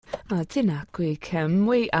Tēnā koe, Kim.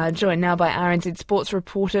 We are joined now by RNZ sports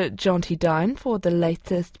reporter Jonty Dine for the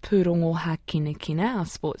latest Pūrongo Hakinakina, our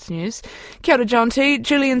sports news. Kia ora, Jonty.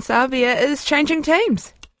 Julian Savea is changing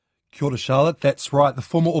teams. Kia ora, Charlotte. That's right. The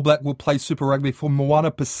former All Black will play Super Rugby for Moana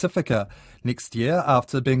Pasifika next year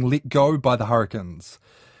after being let go by the Hurricanes.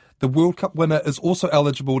 The World Cup winner is also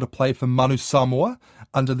eligible to play for Manu Samoa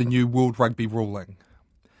under the new World Rugby ruling.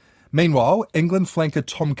 Meanwhile, England flanker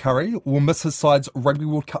Tom Curry will miss his side's Rugby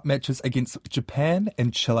World Cup matches against Japan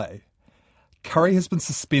and Chile. Curry has been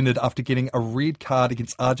suspended after getting a red card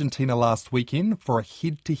against Argentina last weekend for a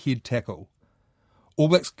head-to-head tackle. All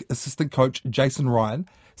Blacks assistant coach Jason Ryan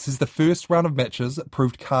says the first round of matches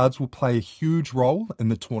proved cards will play a huge role in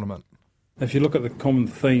the tournament. If you look at the common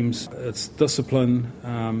themes, it's discipline,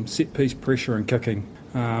 set-piece pressure and kicking.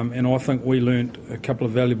 And I think we learnt a couple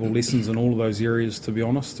of valuable lessons in all of those areas, to be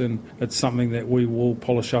honest, and it's something that we will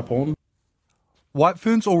polish up on. White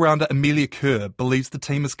Ferns all-rounder Amelia Kerr believes the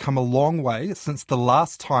team has come a long way since the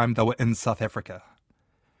last time they were in South Africa.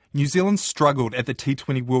 New Zealand struggled at the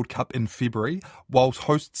T20 World Cup in February, whilst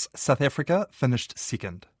hosts South Africa finished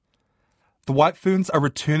second. The White Ferns are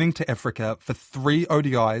returning to Africa for 3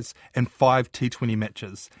 ODIs and 5 T20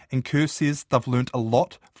 matches, and Kerr says they've learnt a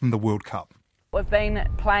lot from the World Cup. We've been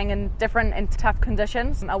playing in different and tough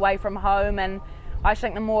conditions away from home, and I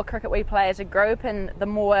think the more cricket we play as a group and the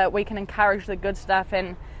more we can encourage the good stuff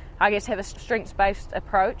and I guess have a strengths-based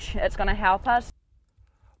approach, it's going to help us.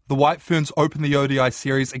 The White Ferns open the ODI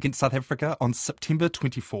series against South Africa on September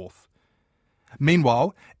 24th.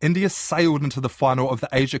 Meanwhile, India sailed into the final of the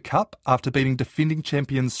Asia Cup after beating defending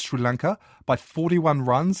champions Sri Lanka by 41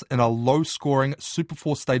 runs in a low-scoring Super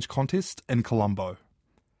 4 stage contest in Colombo.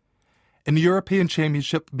 In the European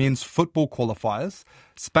Championship men's football qualifiers,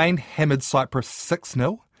 Spain hammered Cyprus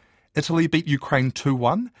 6-0, Italy beat Ukraine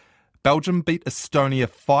 2-1, Belgium beat Estonia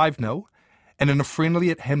 5-0, and in a friendly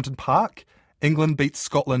at Hampden Park, England beat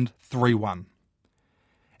Scotland 3-1.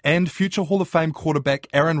 And future Hall of Fame quarterback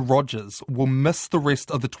Aaron Rodgers will miss the rest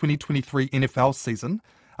of the 2023 NFL season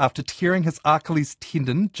after tearing his Achilles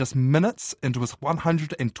tendon just minutes into his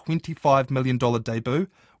 $125 million debut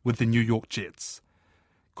with the New York Jets.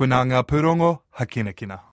 Koe nā ngā Pūrongo Hakinakina.